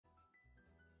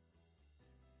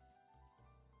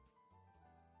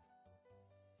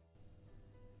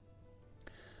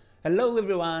Hello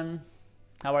everyone,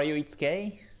 how are you? It's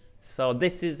Kei. So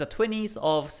this is the 20th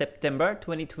of September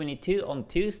 2022 on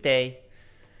Tuesday,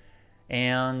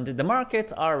 and the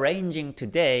markets are ranging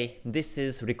today. This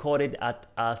is recorded at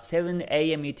 7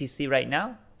 a.m. UTC right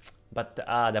now, but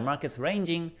the market's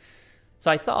ranging.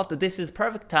 So I thought that this is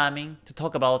perfect timing to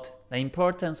talk about the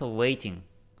importance of waiting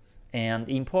and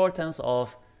the importance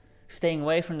of staying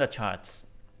away from the charts.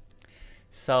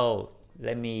 So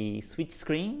let me switch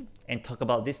screen and talk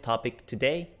about this topic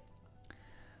today.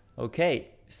 Okay,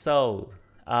 so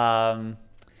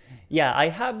yeah, I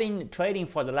have been trading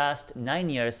for the last 9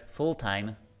 years full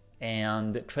time,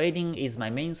 and trading is my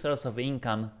main source of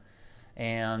income.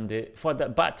 And for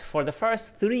the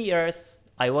first 3 years,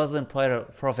 I wasn't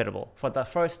profitable. For the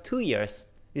first 2 years,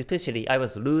 especially, I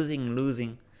was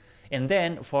losing, and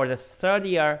then for the third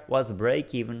year was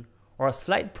break even or a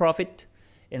slight profit.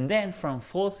 And then from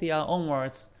fourth year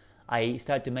onwards, I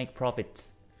start to make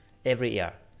profits every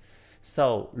year.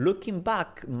 So looking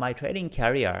back my trading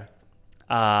career,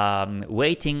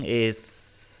 waiting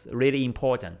is really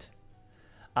important.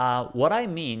 What I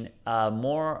mean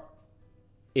more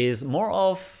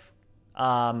of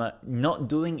not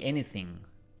doing anything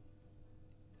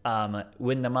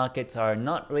when the markets are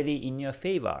not really in your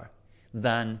favor,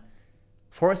 than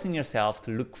forcing yourself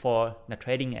to look for the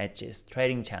trading edges,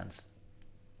 trading chance.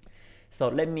 So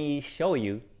let me show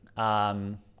you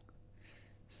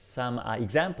some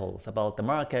examples about the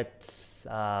markets,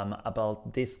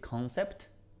 about this concept.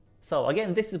 So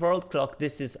again, this is world clock.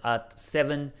 This is at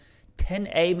 7:10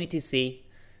 a.m. UTC.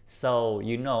 So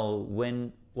you know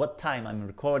what time I'm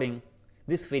recording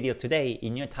this video today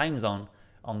in your time zone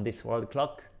on this world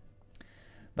clock.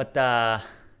 But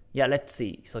yeah, let's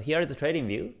see. So here is the trading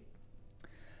view.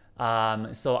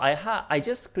 So I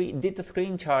just did the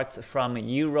screen charts from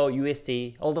Euro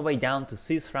USD all the way down to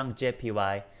Swiss franc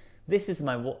JPY.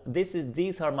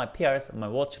 These are my pairs on my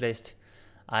watch list.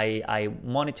 I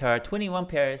monitor 21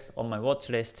 pairs on my watch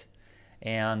list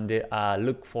and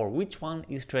look for which one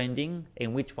is trending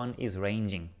and which one is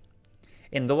ranging.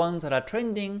 And the ones that are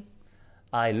trending,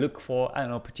 I look for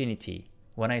an opportunity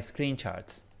when I screen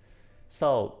charts.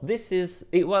 So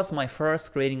it was my first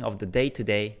screening of the day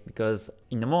today, because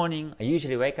in the morning, I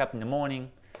usually wake up in the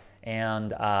morning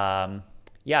and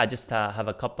yeah, just have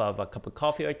a cup of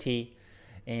coffee or tea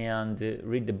and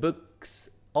read the books.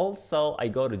 Also, I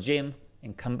go to gym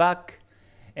and come back,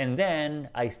 and then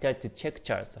I start to check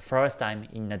charts the first time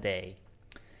in the day.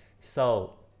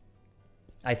 So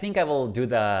I think I will do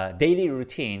the daily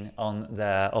routine on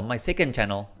my second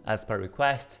channel as per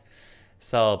request.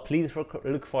 So please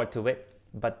look forward to it.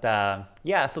 But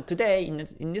yeah, so today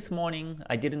in this morning,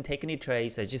 I didn't take any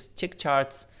trades. I just checked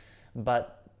charts,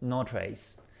 but no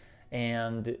trades.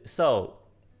 And so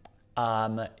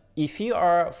if you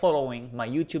are following my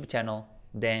YouTube channel,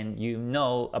 then you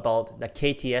know about the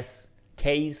KTS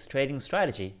trading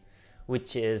strategy,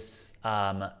 which is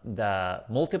the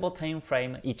multiple time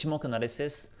frame Ichimoku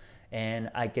analysis,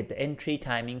 and I get the entry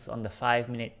timings on the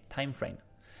 5-minute time frame.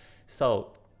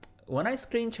 So when I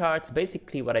screen charts,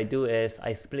 basically what I do is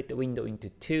I split the window into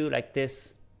two like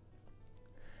this,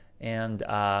 and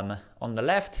on the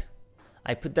left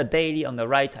I put the daily, on the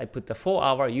right I put the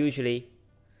 4-hour usually,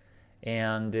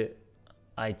 and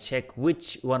I check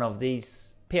which one of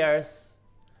these pairs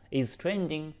is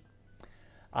trending,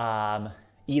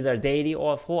 either daily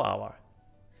or 4-hour.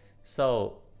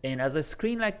 So, and as I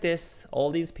screen like this, all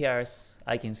these pairs,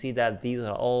 I can see that these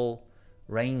are all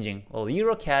ranging. Well,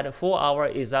 EuroCAD 4-hour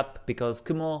is up because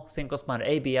Kumo Senko Span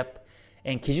AB up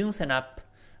and Kijun Sen up,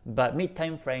 but mid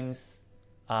time frames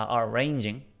are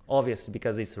ranging, obviously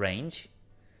because it's range.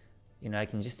 You know, I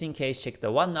can just in case check the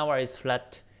 1-hour is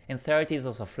flat and 30 is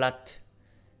also flat.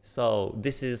 So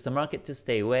this is the market to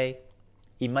stay away.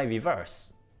 It might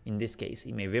reverse. In this case,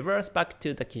 it may reverse back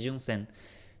to the Kijun Sen.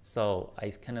 So I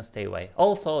kind of stay away.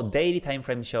 Also, daily time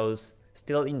frame shows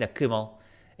still in the Kumo.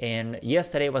 And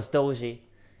yesterday was doji,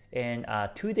 and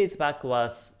 2 days back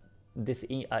was this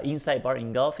inside bar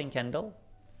engulfing candle.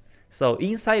 So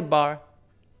inside bar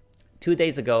 2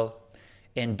 days ago,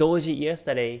 and doji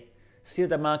yesterday, still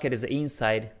the market is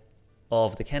inside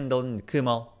of the candle in the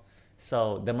Kumo.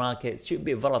 So the market should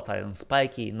be volatile and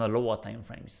spiky in the lower time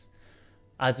frames.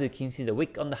 As you can see, the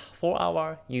wick on the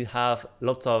 4-hour, you have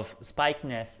lots of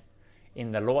spikiness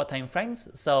in the lower time frames.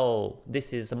 So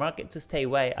this is the market to stay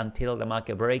away until the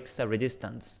market breaks the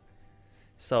resistance.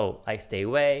 So I stay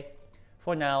away.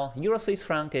 For now, Euro Swiss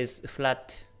franc is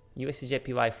flat, USD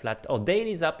JPY flat. Oh,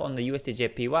 daily is up on the USD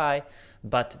JPY,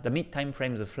 but the mid time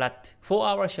frames are flat.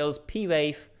 4-hour shows P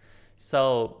wave.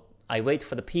 So I wait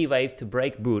for the P wave to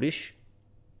break bullish.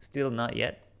 Still not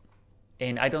yet.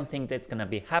 and I don't think that's gonna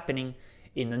be happening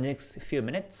in the next few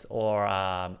minutes or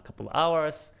a couple of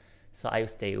hours, so I will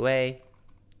stay away.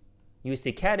 You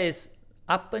see CAD is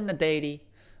up in the daily,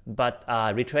 but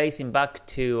retracing back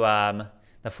to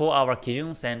the 4-hour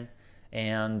Kijun Sen,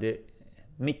 and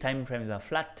mid time frames are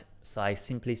flat, so I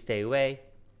simply stay away.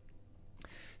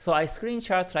 So I screen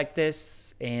charts like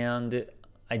this, and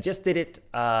I just did it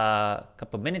a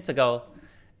couple minutes ago,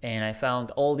 and I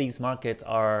found all these markets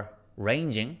are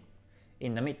ranging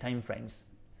in the mid time frames.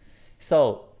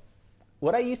 So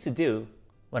what I used to do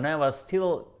when I was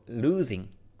still losing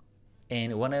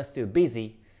and when I was still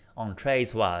busy on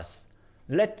trades was,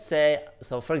 let's say,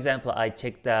 so for example, I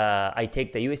take the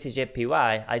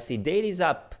USDJPY, I see daily is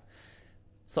up.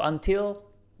 So until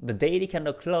the daily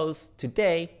candle close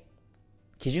today,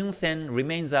 Kijun Sen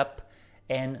remains up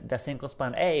and the Senko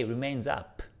Span A remains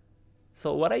up.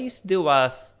 So what I used to do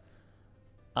was,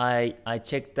 I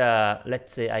check the,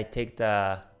 let's say I take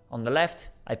the, on the left,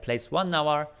 I place 1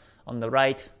 hour, on the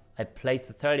right, I place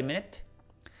the 30-minute,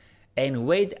 and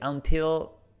wait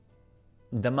until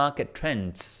the market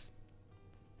trends.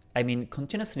 I mean,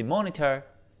 continuously monitor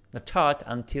the chart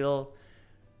until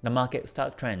the market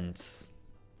start trends.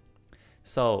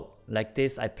 So like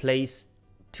this, I place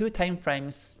 2 time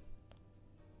frames.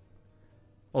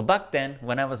 Well, back then,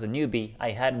 when I was a newbie,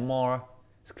 I had more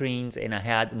screens and I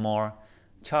had more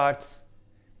charts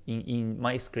in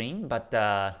my screen, but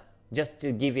just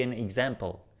to give you an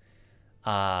example,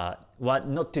 what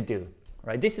not to do,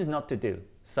 right? This is not to do.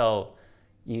 So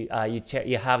you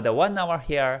have the 1 hour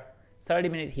here,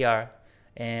 30-minute here,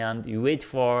 and you wait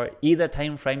for either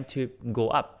time frame to go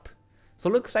up. So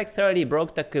looks like 30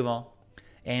 broke the Kumo,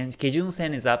 and Kijun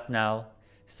Sen is up now.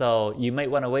 So you might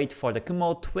want to wait for the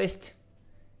Kumo twist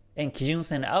and Kijun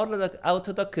Sen out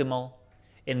of the Kumo,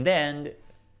 and then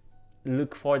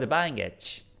look for the buying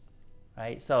edge,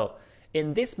 right? So,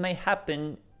 and this may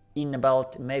happen in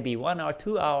about maybe 1 or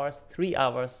 2 hours, 3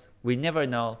 hours, we never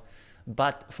know.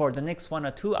 But for the next 1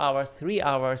 or 2 hours, 3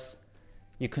 hours,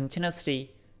 you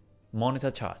continuously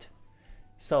monitor chart.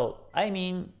 So, I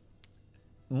mean,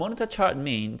 monitor chart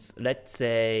means, let's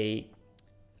say,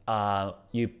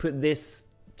 you put this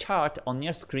chart on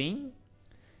your screen,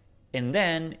 and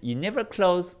then you never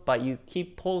close, but you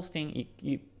keep posting,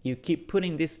 you keep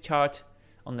putting this chart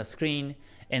on the screen,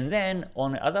 and then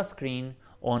on other screen,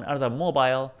 on other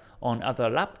mobile, on other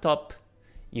laptop,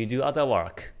 you do other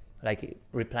work, like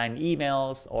replying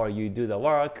emails, or you do the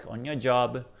work on your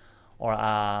job, or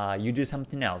you do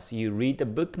something else. You read the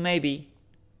book maybe,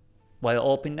 while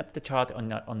opening up the chart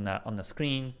on the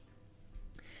screen.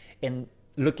 And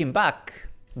looking back,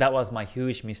 that was my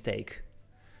huge mistake.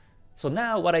 So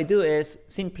now what I do is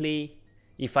simply,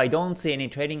 if I don't see any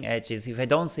trading edges, if I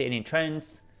don't see any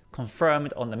trends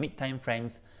confirmed on the mid time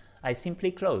frames, I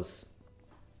simply close.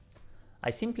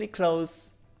 I simply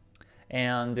close,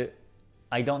 and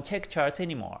I don't check charts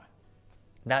anymore.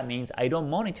 That means I don't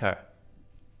monitor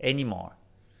anymore.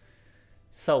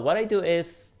 So what I do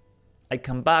is, I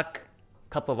come back a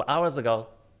couple of hours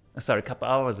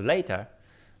later,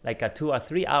 like 2 or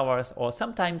 3 hours, or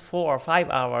sometimes 4 or 5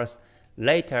 hours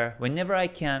later, whenever I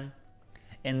can,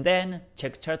 and then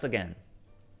check charts again.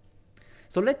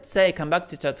 So let's say I come back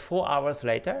to chart 4 hours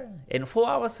later, and 4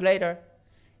 hours later,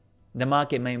 the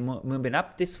market may moving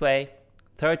up this way,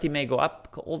 30 may go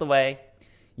up all the way.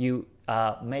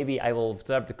 Maybe I will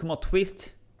observe the Kumo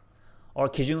twist or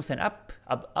Kijun Sen up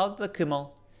out of the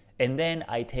Kumo, and then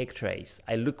I take trades.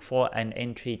 I look for an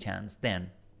entry chance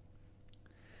then.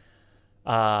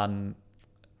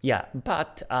 Yeah,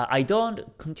 but I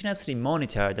don't continuously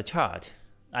monitor the chart.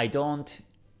 I don't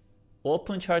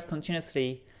open chart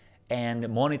continuously and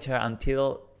monitor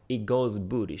until it goes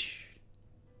bullish.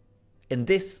 And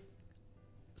this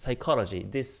psychology,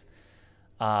 this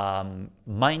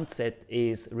mindset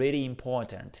is really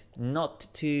important, not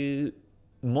to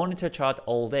monitor chart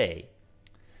all day.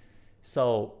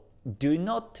 So do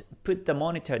not put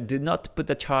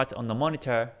the chart on the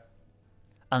monitor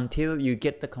until you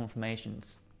get the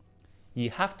confirmations. You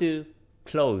have to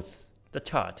close the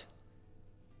chart.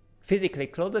 Physically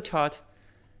close the chart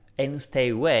and stay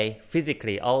away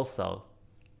physically also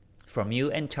from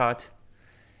you and chart,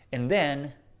 and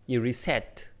then you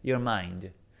reset your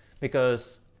mind.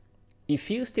 Because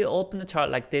if you still open the chart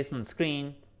like this on the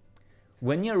screen,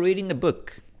 when you're reading the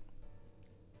book,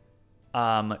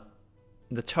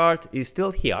 the chart is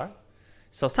still here.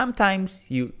 So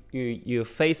sometimes you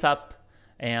face up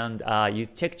and you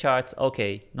check charts,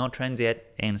 okay, no trends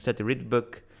yet, and start to read the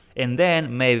book, and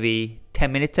then maybe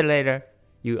 10 minutes later,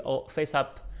 you face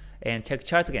up and check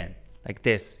charts again, like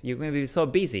this. You're going to be so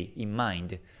busy in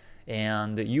mind,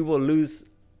 and you will lose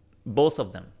both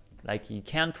of them. Like you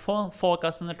can't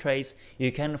focus on the trades,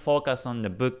 you can focus on the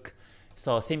book.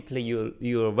 So simply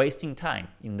you're wasting time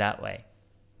in that way.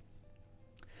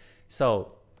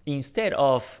 So instead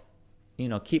of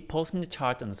keep posting the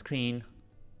chart on the screen,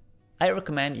 I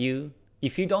recommend you,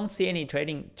 if you don't see any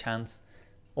trading chance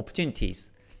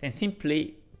opportunities, then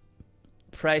simply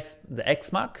press the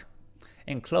X mark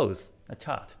and close the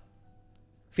chart.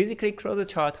 Physically close the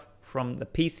chart from the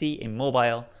PC and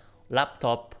mobile,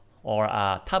 laptop, or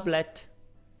a tablet,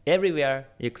 everywhere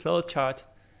you close chart,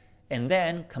 and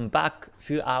then come back a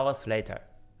few hours later.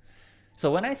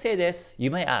 So when I say this, you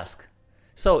may ask,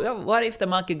 so what if the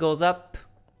market goes up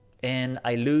and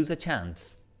I lose a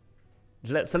chance?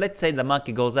 So let's say the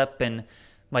market goes up and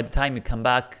by the time you come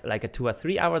back like 2 or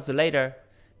 3 hours later,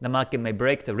 the market may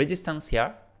break the resistance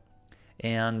here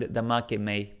and the market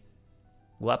may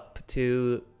go up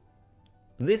to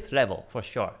this level for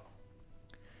sure.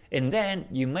 And then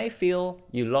you may feel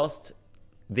you lost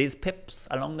these pips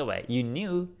along the way. You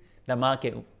knew the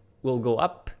market will go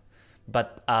up,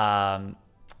 but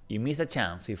you miss a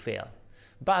chance, you fail.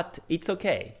 But it's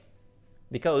okay,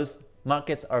 because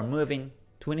markets are moving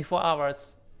 24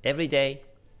 hours every day.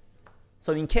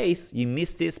 So in case you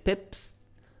miss these pips,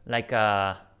 like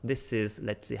this is,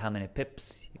 let's see how many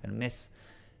pips you can miss.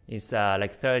 It's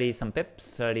like 30 some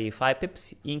pips, 35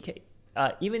 pips.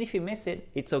 Even if you miss it,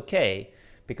 it's okay,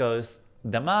 because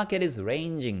the market is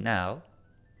ranging now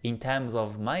in terms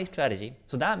of my strategy.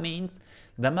 So that means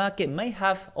the market may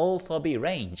have also be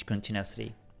range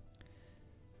continuously.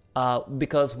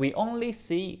 Because we only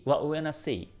see what we want to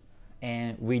see,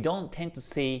 and we don't tend to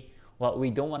see what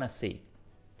we don't want to see.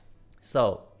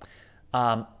 So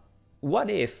what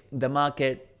if the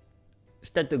market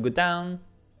start to go down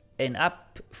and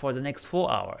up for the next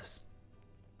 4 hours?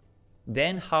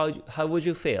 Then how would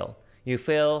you feel? You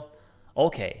feel,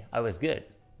 okay, I was good,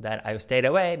 that I stayed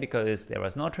away because there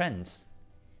was no trends.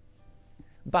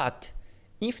 But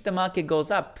if the market goes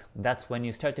up, that's when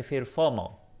you start to feel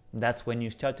FOMO. That's when you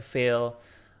start to feel,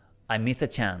 I missed a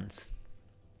chance.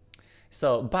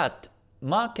 So, but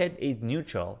market is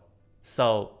neutral,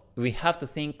 so we have to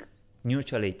think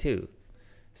neutrally too.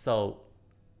 So,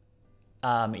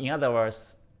 in other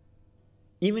words,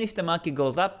 even if the market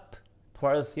goes up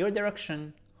towards your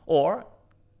direction, or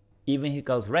even if it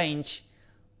goes range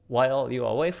while you're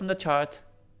away from the chart,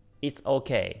 it's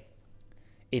okay.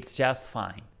 It's just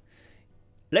fine.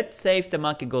 Let's say if the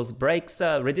market breaks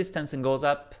resistance and goes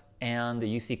up, and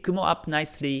you see Kumo up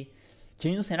nicely,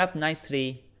 Kijun-sen up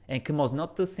nicely, and Kumo's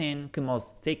not too thin,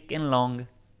 Kumo's thick and long,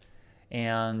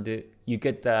 and you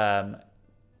get the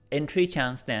entry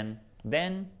chance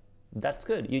then that's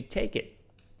good. You take it.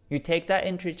 You take that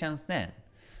entry chance then.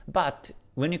 But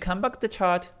when you come back to the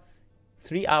chart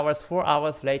 3 hours, 4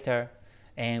 hours later,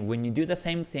 and when you do the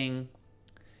same thing,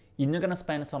 you're not gonna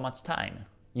spend so much time.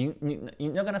 You're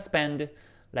not gonna spend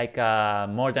like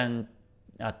more than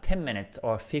 10 minutes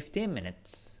or 15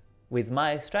 minutes with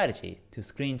my strategy to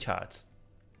screen charts.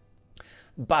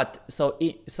 But so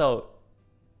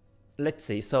let's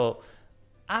see. So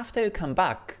after you come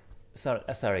back,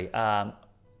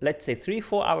 let's say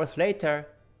 3-4 hours later,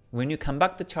 when you come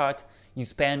back to chart, you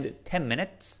spend 10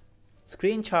 minutes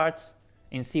screen charts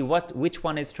and see which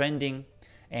one is trending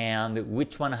and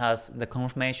which one has the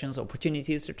confirmations,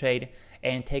 opportunities to trade,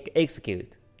 and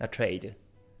execute the trade.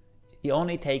 It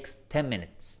only takes 10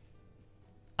 minutes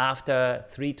after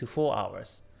 3 to 4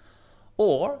 hours.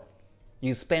 Or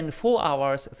you spend 4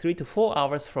 hours, 3 to 4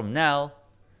 hours from now,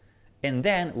 and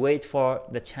then wait for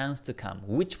the chance to come.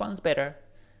 Which one's better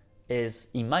is,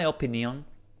 in my opinion,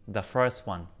 the first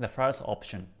one, the first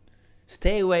option.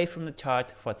 Stay away from the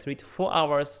chart for 3 to 4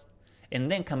 hours, and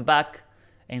then come back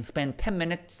and spend 10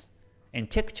 minutes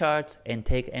and check charts and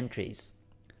take entries.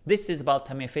 This is about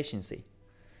time efficiency.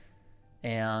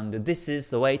 And this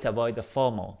is the way to avoid the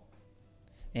FOMO.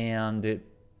 And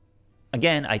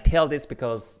again, I tell this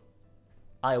because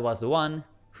I was the one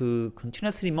who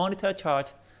continuously monitored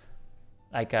chart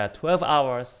like 12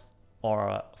 hours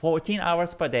or 14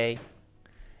 hours per day,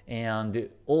 and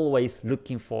always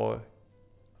looking for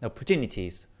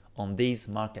opportunities on these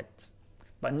markets.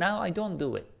 But now I don't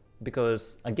do it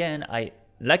because, again,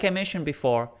 like I mentioned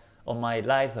before on my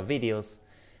lives or videos,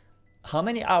 how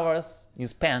many hours you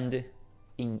spend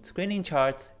in screening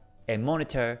charts and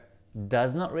monitor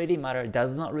does not really matter,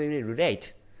 does not really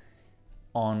relate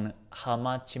on how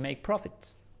much you make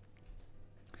profits.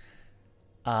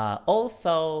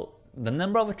 Also, the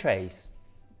number of trades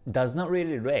does not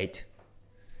really relate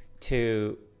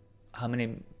to how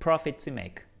many profits you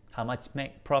make, how much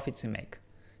profits you make.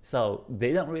 So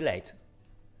they don't relate.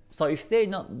 So if they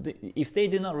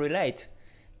do not relate,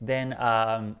 then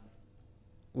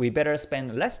we better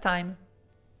spend less time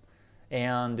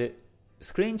and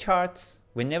screen charts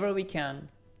whenever we can,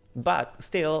 but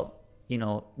still,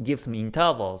 give some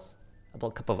intervals,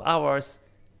 about a couple of hours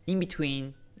in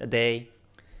between the day,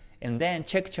 and then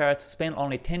check charts, spend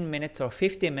only 10 minutes or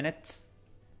 15 minutes,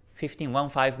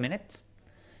 5 minutes,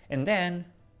 and then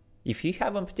if you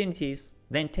have opportunities,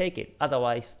 then take it.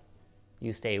 Otherwise,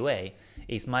 you stay away.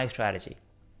 It's my strategy.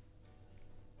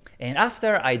 And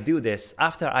after I do this,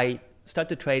 after I start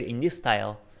to trade in this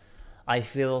style, I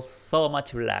feel so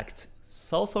much relaxed,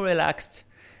 so relaxed,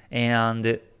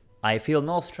 and I feel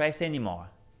no stress anymore.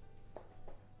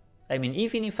 I mean,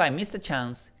 even if I miss a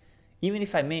chance, even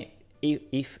if I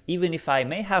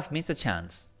may have missed a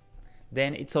chance,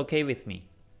 then it's okay with me.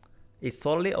 It's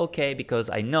totally okay because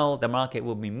I know the market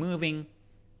will be moving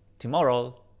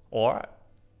tomorrow, or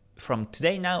from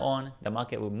today now on, the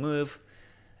market will move,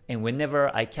 and whenever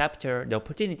I capture the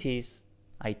opportunities,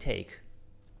 I take.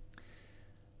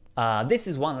 This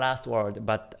is one last word,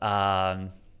 but I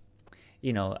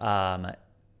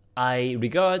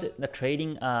regard the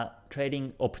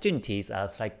trading opportunities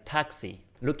as like taxi.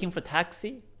 Looking for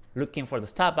taxi, looking for the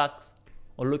Starbucks,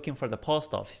 or looking for the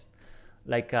post office.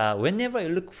 Like whenever you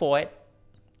look for it,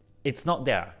 it's not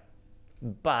there.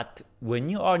 But when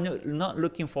you are not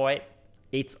looking for it,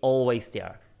 it's always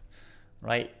there,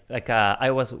 right? Like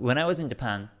when I was in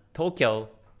Japan, Tokyo,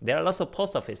 there are lots of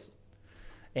post offices,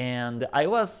 and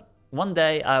one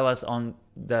day I was on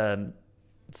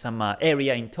some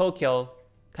area in Tokyo,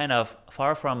 kind of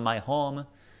far from my home,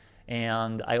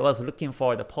 and I was looking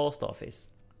for the post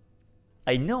office.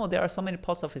 I know there are so many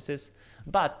post offices,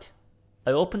 but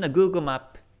I opened the Google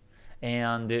map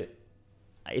and it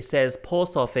says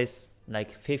post office like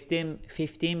 15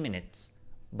 minutes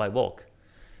by walk.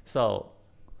 So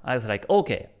I was like,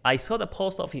 okay, I saw the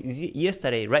post office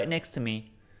yesterday right next to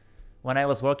me when I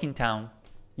was working town.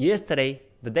 Yesterday,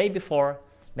 the day before,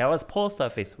 there was post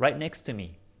office right next to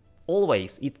me.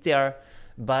 Always, it's there.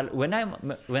 But when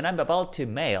I'm about to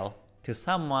mail to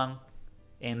someone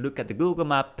and look at the Google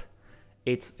map,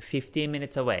 it's 15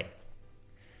 minutes away.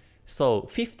 So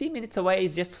 15 minutes away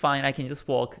is just fine. I can just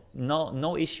walk,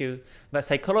 no issue. But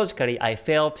psychologically, I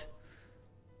felt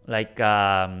like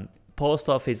post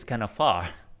office kind of far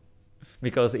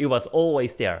because it was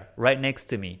always there, right next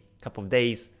to me, couple of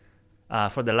days,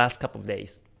 for the last couple of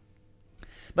days.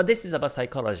 But this is about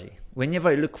psychology.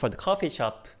 Whenever you look for the coffee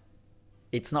shop,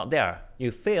 it's not there.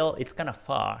 You feel it's kind of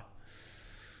far.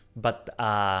 But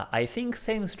I think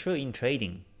same is true in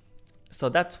trading. So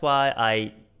that's why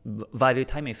I value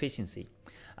time efficiency.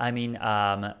 I mean,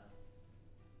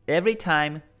 every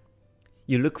time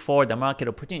you look for the market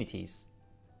opportunities,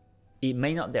 it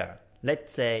may not there.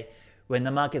 Let's say when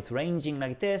the market's ranging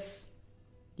like this,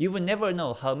 you will never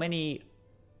know how many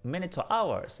minutes or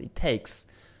hours it takes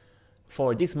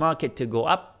for this market to go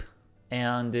up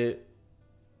and get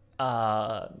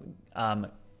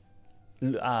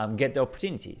the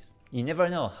opportunities. You never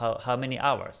know how many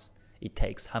hours it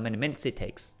takes, how many minutes it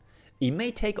takes. It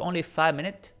may take only 5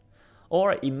 minutes,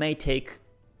 or it may take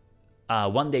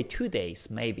 1 day, 2 days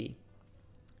maybe.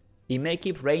 It may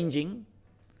keep ranging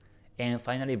and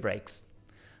finally breaks.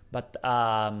 But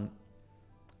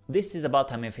this is about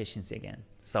time efficiency again.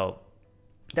 So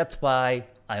that's why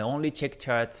I only check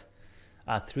charts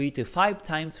 3 to 5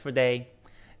 times per day,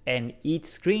 and each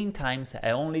screen times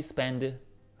I only spend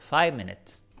 5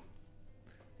 minutes.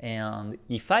 And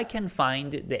if I can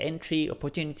find the entry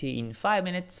opportunity in 5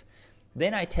 minutes,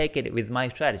 then I take it with my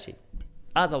strategy.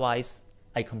 Otherwise,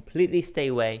 I completely stay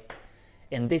away.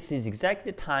 And this is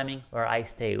exactly the timing where I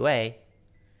stay away.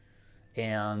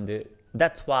 And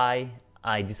that's why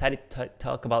I decided to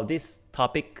talk about this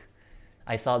topic.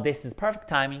 I thought this is perfect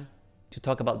timing to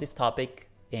talk about this topic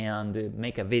and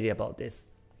make a video about this.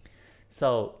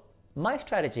 So my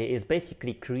strategy is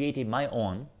basically creating my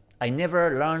own. I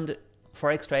never learned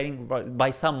Forex trading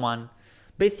by someone.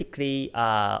 Basically,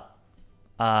 I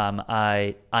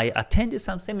attended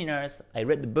some seminars, I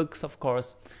read the books of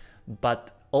course,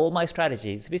 but all my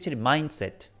strategies, especially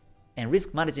mindset and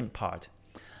risk management part,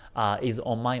 is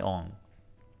on my own.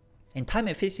 And time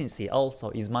efficiency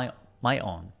also is my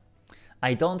own.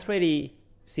 I don't really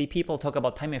see people talk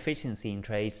about time efficiency in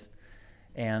trades,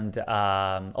 and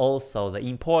also the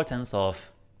importance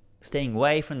of staying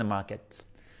away from the markets.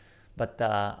 But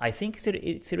I think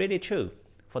it's really true.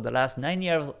 For the last 9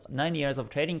 years of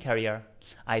trading career,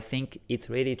 I think it's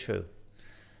really true.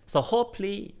 So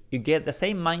hopefully you get the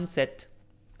same mindset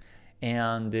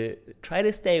and try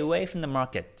to stay away from the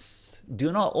markets.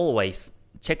 Do not always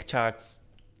check charts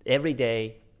every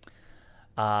day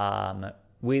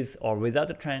with or without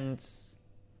the trends.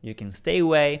 you can stay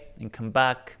away and come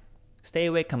back. Stay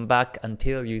away, come back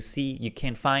until you see you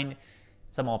can find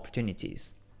some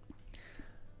opportunities.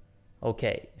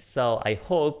 Okay, so I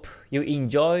hope you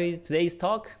enjoyed today's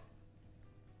talk.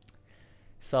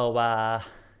 So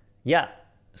yeah,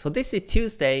 so this is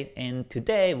Tuesday, and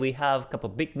today we have a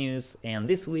couple of big news, and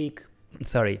this week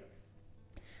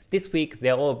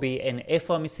there will be an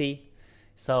FOMC,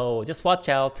 so just watch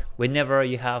out whenever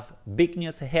you have big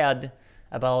news ahead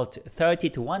about 30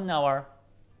 to 1 hour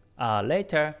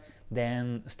later,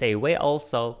 then stay away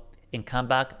also and come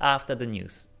back after the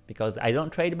news, because I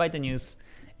don't trade by the news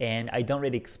and I don't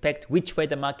really expect which way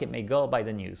the market may go by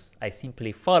the news. I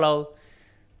simply follow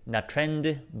the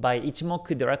trend by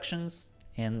Ichimoku directions,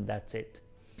 and that's it.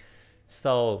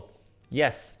 So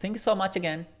yes, thank you so much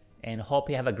again, and hope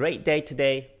you have a great day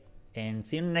today, and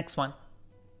see you in the next one.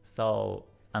 So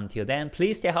until then,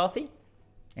 please stay healthy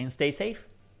and stay safe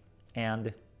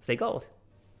and stay gold.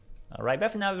 Alright, bye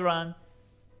for now everyone.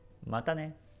 また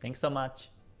ね. Thanks so much.